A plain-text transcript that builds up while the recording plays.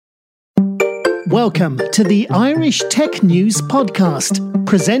Welcome to the Irish Tech News Podcast,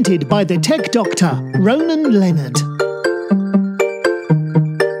 presented by the Tech Doctor, Ronan Leonard.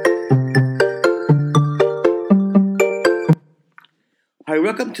 Hi,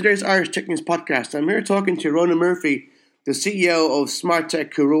 welcome to today's Irish Tech News Podcast. I'm here talking to Ronan Murphy, the CEO of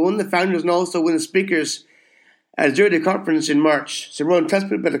Smarttech, who were one of the founders and also one of the speakers at the conference in March. So Ronan, tell us a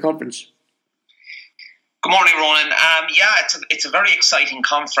bit about the conference. Good morning, Ronan. It's a very exciting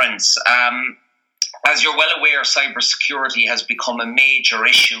conference. As you're well aware, cybersecurity has become a major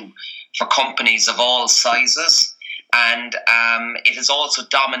issue for companies of all sizes, and it has also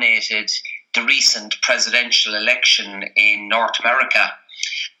dominated the recent presidential election in North America.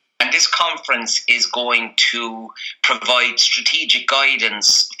 And this conference is going to provide strategic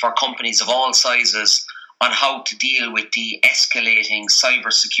guidance for companies of all sizes on how to deal with the escalating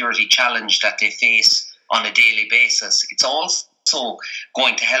cybersecurity challenge that they face on a daily basis. It's also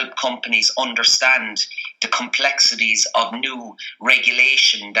going to help companies understand the complexities of new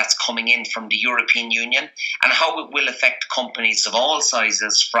regulation that's coming in from the European Union and how it will affect companies of all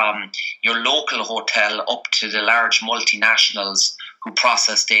sizes, from your local hotel up to the large multinationals who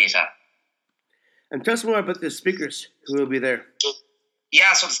process data. And tell us more about the speakers who will be there.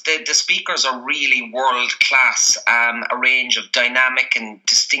 Yeah, so the speakers are really world-class, a range of dynamic and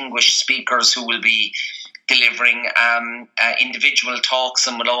distinguished speakers who will be delivering individual talks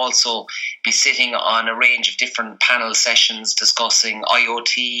and will also be sitting on a range of different panel sessions discussing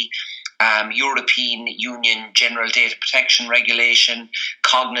IoT, European Union General Data Protection Regulation,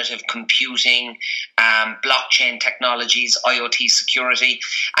 cognitive computing, blockchain technologies, IoT security.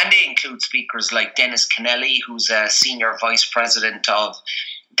 And they include speakers like Dennis Kennelly, who's a Senior Vice President of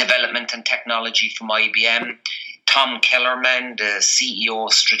Development and Technology from IBM, Tom Kellerman, the CEO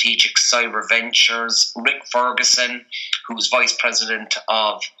of Strategic Cyber Ventures, Rick Ferguson, who's Vice President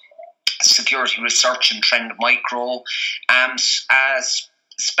of Security Research and Trend Micro, as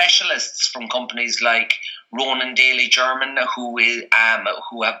specialists from companies like Ronan Daly German, who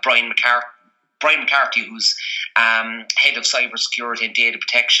have Brian McCarthy, who's head of cybersecurity and data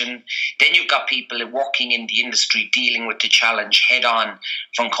protection. Then you've got people working in the industry dealing with the challenge head on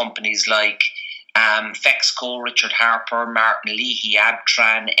from companies like Fexco, Richard Harper, Martin Leahy,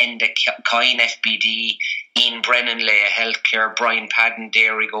 Abtran, Enda Kine, FBD, Ian Brennan, Leia Healthcare, Brian Padden,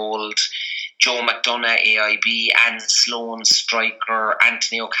 Dairygold, Joe McDonough, AIB, Anne Sloan, Stryker,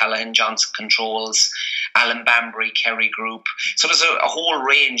 Anthony O'Callaghan, Johnson Controls, Alan Bambury, Kerry Group. So there's a whole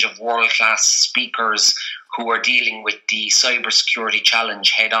range of world-class speakers who are dealing with the cybersecurity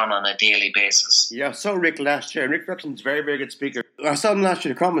challenge head-on a daily basis. Yeah, I saw Rick last year, and Rick Ferguson's a very, very good speaker. I saw him last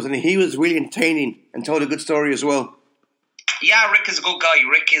year at the conference, and he was really entertaining and told a good story as well. Yeah, Rick is a good guy.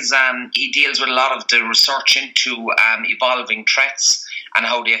 Rick is he deals with a lot of the research into evolving threats and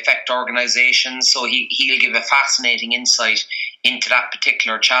how they affect organisations. So he'll give a fascinating insight into that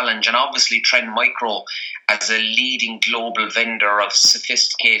particular challenge. And obviously Trend Micro, as a leading global vendor of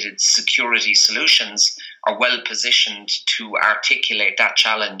sophisticated security solutions, are well positioned to articulate that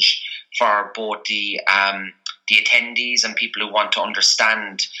challenge for both the attendees and people who want to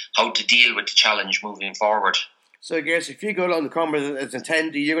understand how to deal with the challenge moving forward. So I guess if you go along the conference as an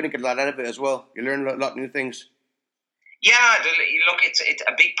attendee, you're going to get a lot out of it as well. You learn a lot of new things. Yeah, look, it's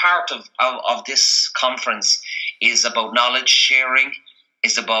a big part of this conference is about knowledge sharing,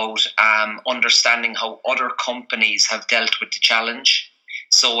 is about understanding how other companies have dealt with the challenge.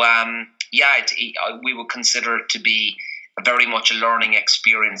 So, we would consider it to be very much a learning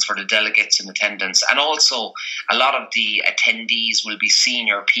experience for the delegates in attendance. And also, a lot of the attendees will be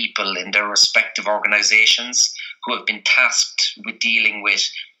senior people in their respective organisations who have been tasked with dealing with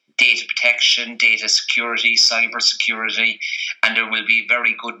data protection, data security, cyber security, and there will be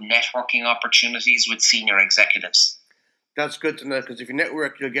very good networking opportunities with senior executives. That's good to know, because if you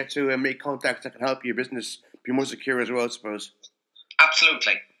network, you'll get to make contacts that can help your business be more secure as well, I suppose.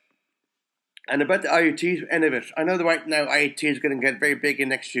 Absolutely. And about the IoT end of it, I know that right now IoT is going to get very big in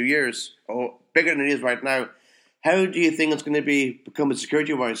the next few years, or bigger than it is right now. How do you think it's going to become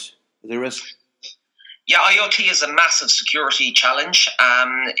security-wise, the risk? Yeah, IoT is a massive security challenge.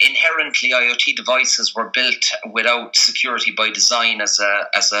 Inherently, IoT devices were built without security by design as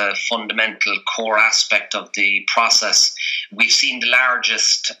a fundamental core aspect of the process. We've seen the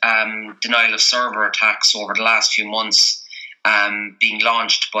largest denial of server attacks over the last few months being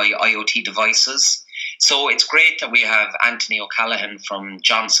launched by IoT devices. So it's great that we have Anthony O'Callaghan from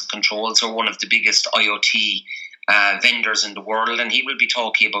Johnson Controls, who are one of the biggest IoT vendors in the world, and he will be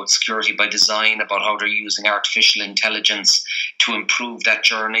talking about security by design, about how they're using artificial intelligence to improve that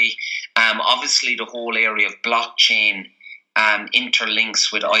journey. Obviously, the whole area of blockchain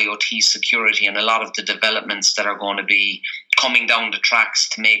interlinks with IoT security and a lot of the developments that are going to be coming down the tracks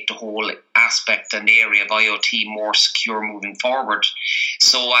to make the whole aspect and area of IoT more secure moving forward.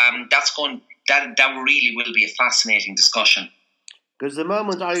 So that really will be a fascinating discussion. Because the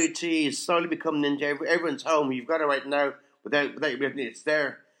moment IoT is slowly becoming into everyone's home, you've got it right now without it's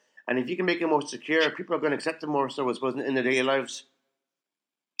there. And if you can make it more secure, people are going to accept it more so, I suppose, in their daily lives.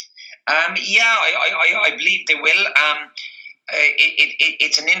 I believe they will.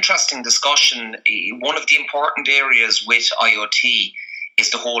 It's an interesting discussion. One of the important areas with IoT is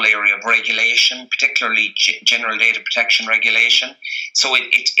the whole area of regulation, particularly general data protection regulation. So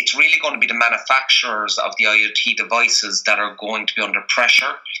it's really going to be the manufacturers of the IoT devices that are going to be under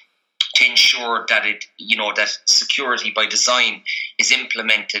pressure to ensure that that security by design is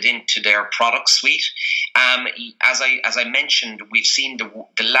implemented into their product suite. As I mentioned, we've seen the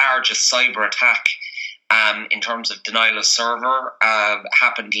largest cyber attack in terms of denial of server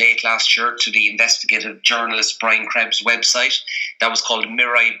happened late last year to the investigative journalist Brian Krebs' website. That was called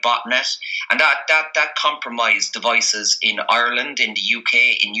Mirai Botnet, and that compromised devices in Ireland, in the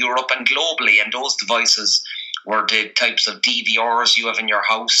UK, in Europe, and globally. And those devices were the types of DVRs you have in your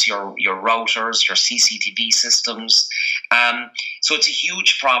house, your routers, your CCTV systems. So it's a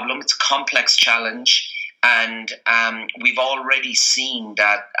huge problem. It's a complex challenge. And we've already seen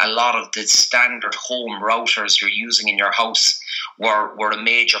that a lot of the standard home routers you're using in your house were a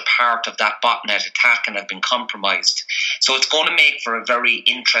major part of that botnet attack and have been compromised. So it's going to make for a very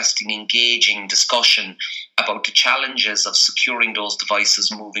interesting, engaging discussion about the challenges of securing those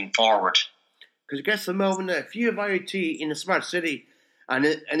devices moving forward. Because I guess the moment if you have IoT in a smart city and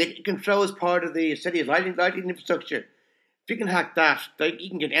it controls part of the city's lighting infrastructure, if you can hack that, you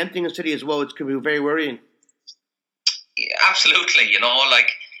can get anything in the city as well, which can be very worrying. Absolutely,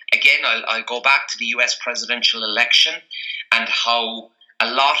 again, I'll go back to the US presidential election and how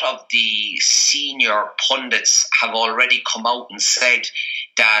a lot of the senior pundits have already come out and said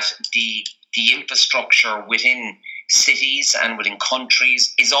that the infrastructure within cities and within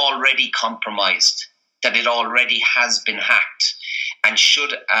countries is already compromised, that it already has been hacked, and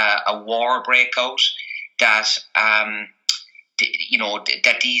should a war break out, that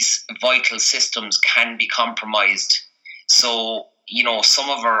that these vital systems can be compromised. So, some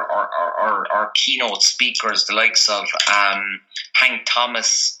of our keynote speakers, the likes of Hank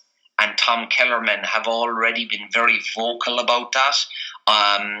Thomas and Tom Kellerman, have already been very vocal about that.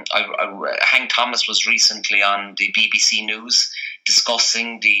 Hank Thomas was recently on the BBC News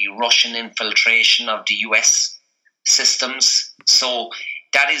discussing the Russian infiltration of the US systems. So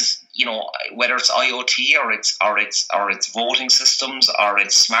that is, whether it's IoT or it's voting systems or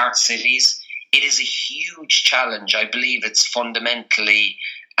it's smart cities, it is a huge challenge. I believe it's fundamentally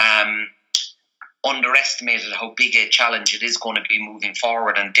underestimated how big a challenge it is going to be moving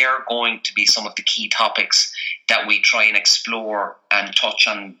forward, and they're going to be some of the key topics that we try and explore and touch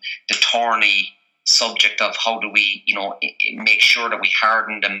on the thorny subject of how do we, make sure that we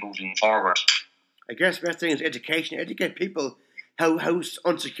harden them moving forward. I guess the best thing is education. Educate people how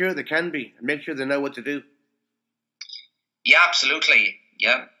unsecure they can be and make sure they know what to do. Yeah, absolutely.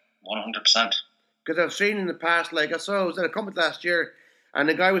 Yeah, 100%. Because I've seen in the past, I was at a conference last year, and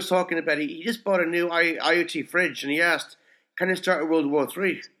the guy was talking about he just bought a new IoT fridge, and he asked, "Can it start World War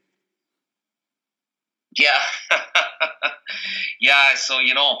III?" Yeah, yeah. So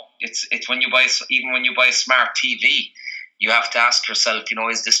it's when you buy a smart TV, you have to ask yourself,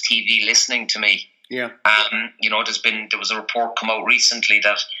 is this TV listening to me? Yeah. There was a report come out recently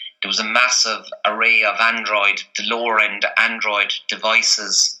that there was a massive array of the lower end Android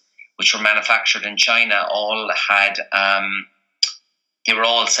devices, which were manufactured in China, all had they were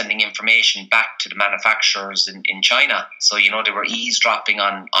all sending information back to the manufacturers in China. So they were eavesdropping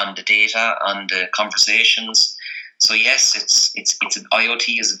on the data, on the conversations. So yes, it's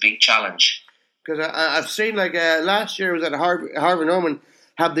IoT is a big challenge. Because I've seen last year I was at Harvard Ronan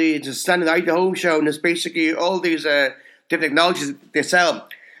have the standing at the home show, and it's basically all these different technologies they sell.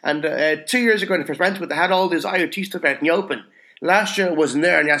 And 2 years ago when I first went to it, they had all this IoT stuff out in the open. Last year it wasn't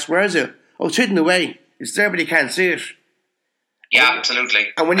there, and you asked, where is it? Oh, it's hidden away. It's there, but you can't see it. Yeah,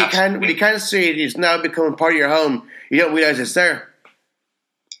 absolutely. And when you can't see it, it's now becoming part of your home. You don't realise it's there.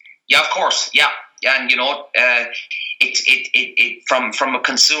 Yeah, of course. Yeah, and it from a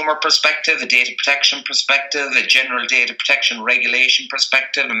consumer perspective, a data protection perspective, a general data protection regulation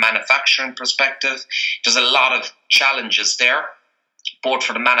perspective, a manufacturing perspective, there's a lot of challenges there, both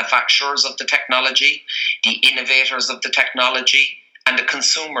for the manufacturers of the technology, the innovators of the technology, and the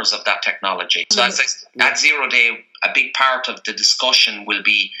consumers of that technology. So at 0 Day, a big part of the discussion will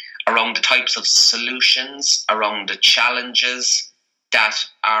be around the types of solutions, around the challenges that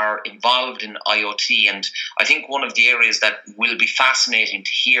are involved in IoT. And I think one of the areas that will be fascinating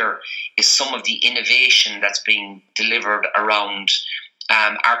to hear is some of the innovation that's being delivered around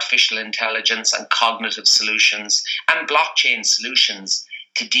artificial intelligence and cognitive solutions and blockchain solutions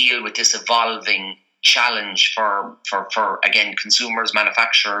to deal with this evolving challenge for again, consumers,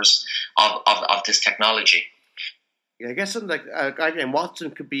 manufacturers of this technology. Yeah, I guess something like IBM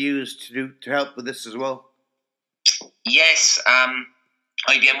Watson could be used to help with this as well. Yes,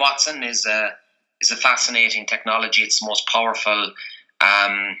 IBM Watson is a fascinating technology. It's the most powerful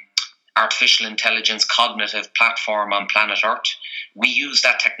artificial intelligence cognitive platform on planet Earth. We use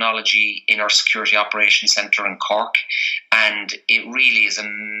that technology in our Security Operations Centre in Cork, and it really is a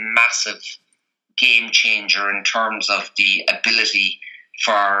massive game changer in terms of the ability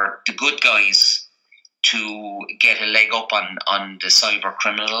for the good guys to get a leg up on the cyber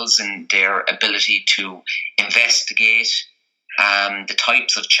criminals and their ability to investigate the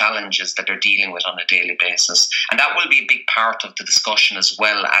types of challenges that they're dealing with on a daily basis. And that will be a big part of the discussion as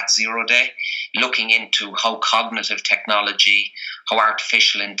well at Zero Day, looking into how cognitive technology, how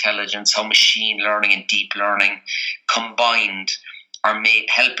artificial intelligence, how machine learning and deep learning combined are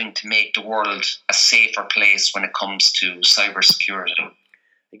helping to make the world a safer place when it comes to cybersecurity.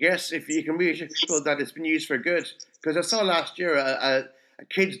 I guess if you can reassure people that it's been used for good, because I saw last year a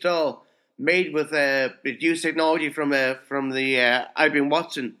kid's doll made with used technology from the IBM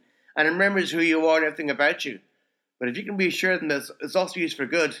Watson, and it remembers who you are and everything about you. But if you can be assured that it's also used for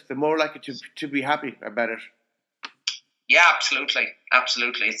good, they're more likely to be happy about it. Yeah, absolutely.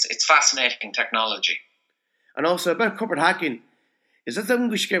 It's fascinating technology. And also about corporate hacking, is that something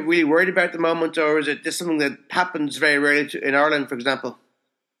we should get really worried about at the moment, or is it just something that happens very rarely in Ireland, for example?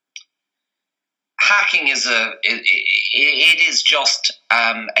 Hacking is it is just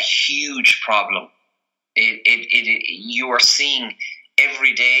a huge problem. You are seeing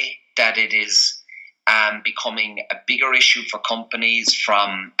every day that it is becoming a bigger issue for companies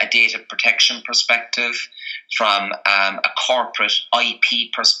from a data protection perspective, from a corporate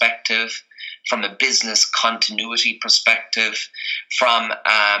IP perspective, from a business continuity perspective, from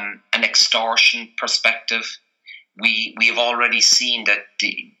an extortion perspective. We have already seen that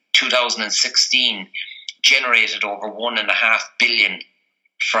the 2016 generated over $1.5 billion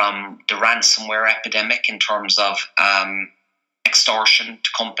from the ransomware epidemic in terms of extortion to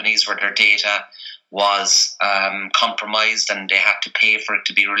companies where their data was compromised and they had to pay for it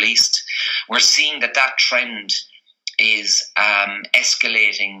to be released. We're seeing that trend is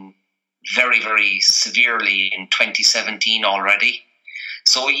escalating very, very severely in 2017 already.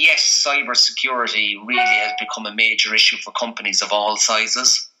 So yes, cybersecurity really has become a major issue for companies of all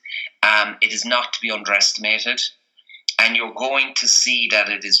sizes. It is not to be underestimated, and you're going to see that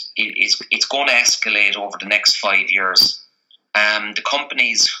it's going to escalate over the next 5 years. The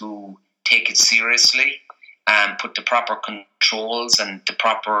companies who take it seriously and put the proper controls and the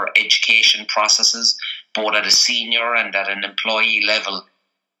proper education processes, both at a senior and at an employee level,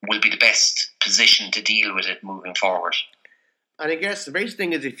 will be the best position to deal with it moving forward. And I guess the basic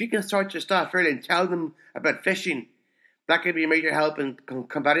thing is if you can start your staff early and tell them about phishing, that could be a major help in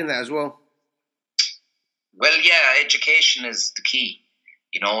combating that as well. Well, yeah, education is the key.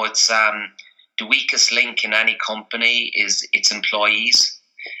 You know, it's the weakest link in any company is its employees.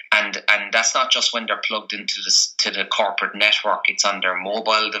 And that's not just when they're plugged into the corporate network. It's on their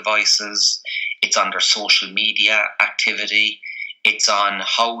mobile devices. It's on their social media activity. It's on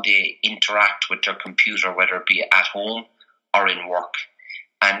how they interact with their computer, whether it be at home or in work.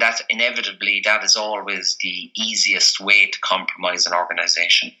 And that inevitably, that is always the easiest way to compromise an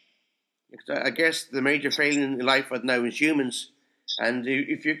organisation. I guess the major failing in life right now is humans. And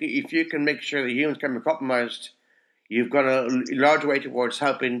if you can make sure that humans can be compromised, you've got a large way towards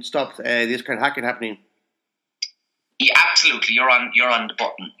helping stop this kind of hacking happening. Yeah, absolutely. You're on the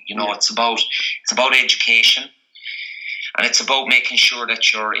button. You know, it's about education, and it's about making sure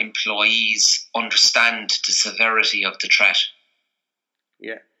that your employees understand the severity of the threat.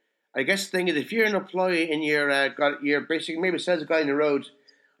 Yeah, I guess the thing is, if you're an employee and you're basically maybe says a guy in the road,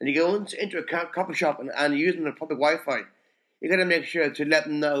 and you go into a coffee shop and you're using the public Wi-Fi, you got to make sure to let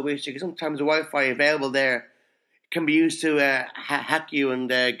them know. Basically, sometimes the Wi-Fi available there can be used to hack you and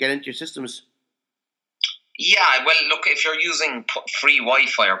get into your systems. Yeah, well, look, if you're using free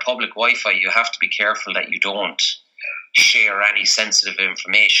Wi-Fi or public Wi-Fi, you have to be careful that you don't share any sensitive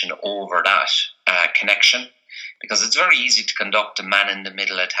information over that connection, because it's very easy to conduct a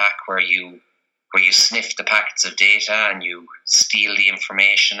man-in-the-middle attack where you sniff the packets of data and you steal the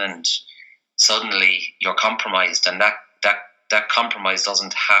information, and suddenly you're compromised, and that that compromise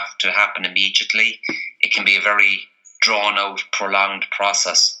doesn't have to happen immediately. It can be a very drawn out, prolonged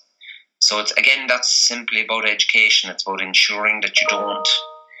process. So that's simply about education. It's about ensuring that you don't,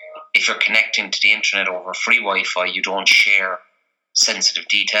 if you're connecting to the internet over free Wi-Fi, you don't share sensitive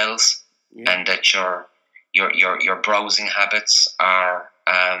details, and that your browsing habits are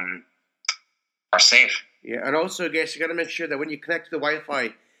safe. Yeah, and also, I guess you got to make sure that when you connect to the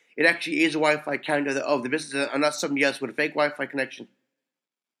Wi-Fi, it actually is a Wi-Fi account of the business, and not somebody else with a fake Wi-Fi connection.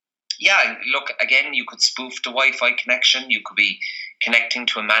 Yeah, look, again, you could spoof the Wi-Fi connection. You could be connecting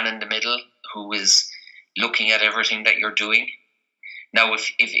to a man in the middle who is looking at everything that you're doing. Now,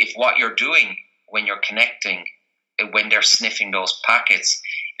 if what you're doing when you're connecting, when they're sniffing those packets,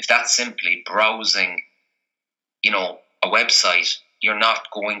 if that's simply browsing, a website, you're not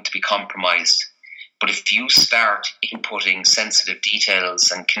going to be compromised. But if you start inputting sensitive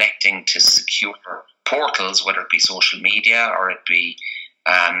details and connecting to secure portals, whether it be social media or it be,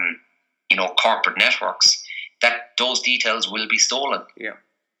 corporate networks, that those details will be stolen. Yeah.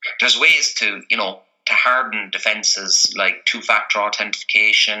 There's ways to harden defenses like two-factor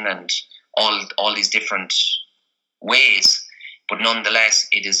authentication and all these different ways, but nonetheless,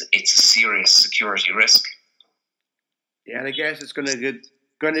 it's a serious security risk. Yeah, and I guess it's going to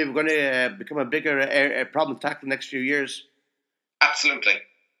become a bigger problem to tackle the next few years. Absolutely.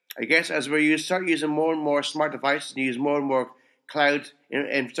 I guess as we start using more and more smart devices and use more and more cloud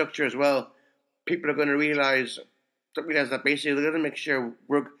infrastructure as well, people are going to realize that basically they're going to make sure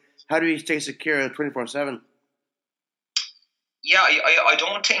how do we stay secure 24/7? Yeah, I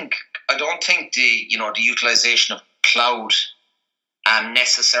don't think the the utilization of cloud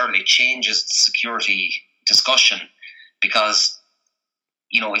necessarily changes the security discussion, because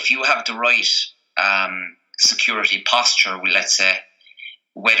if you have the right security posture, let's say,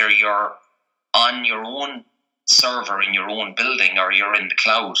 whether you're on your own server in your own building or you're in the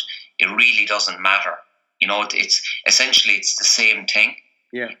cloud, it really doesn't matter. It's essentially the same thing.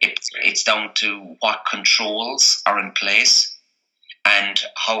 Yeah. It's down to what controls are in place and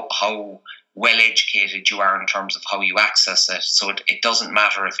how well educated you are in terms of how you access it. So it doesn't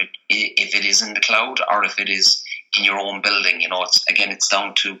matter if it is in the cloud or if it is in your own building. It's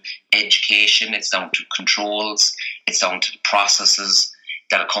down to education, it's down to controls, it's down to the processes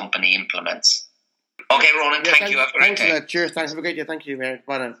that a company implements. Okay, Ronan, thank you. Have a great day. Cheers. Thanks. Have a great day. Thank you, man.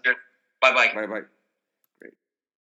 Bye now. Bye-bye. Bye-bye.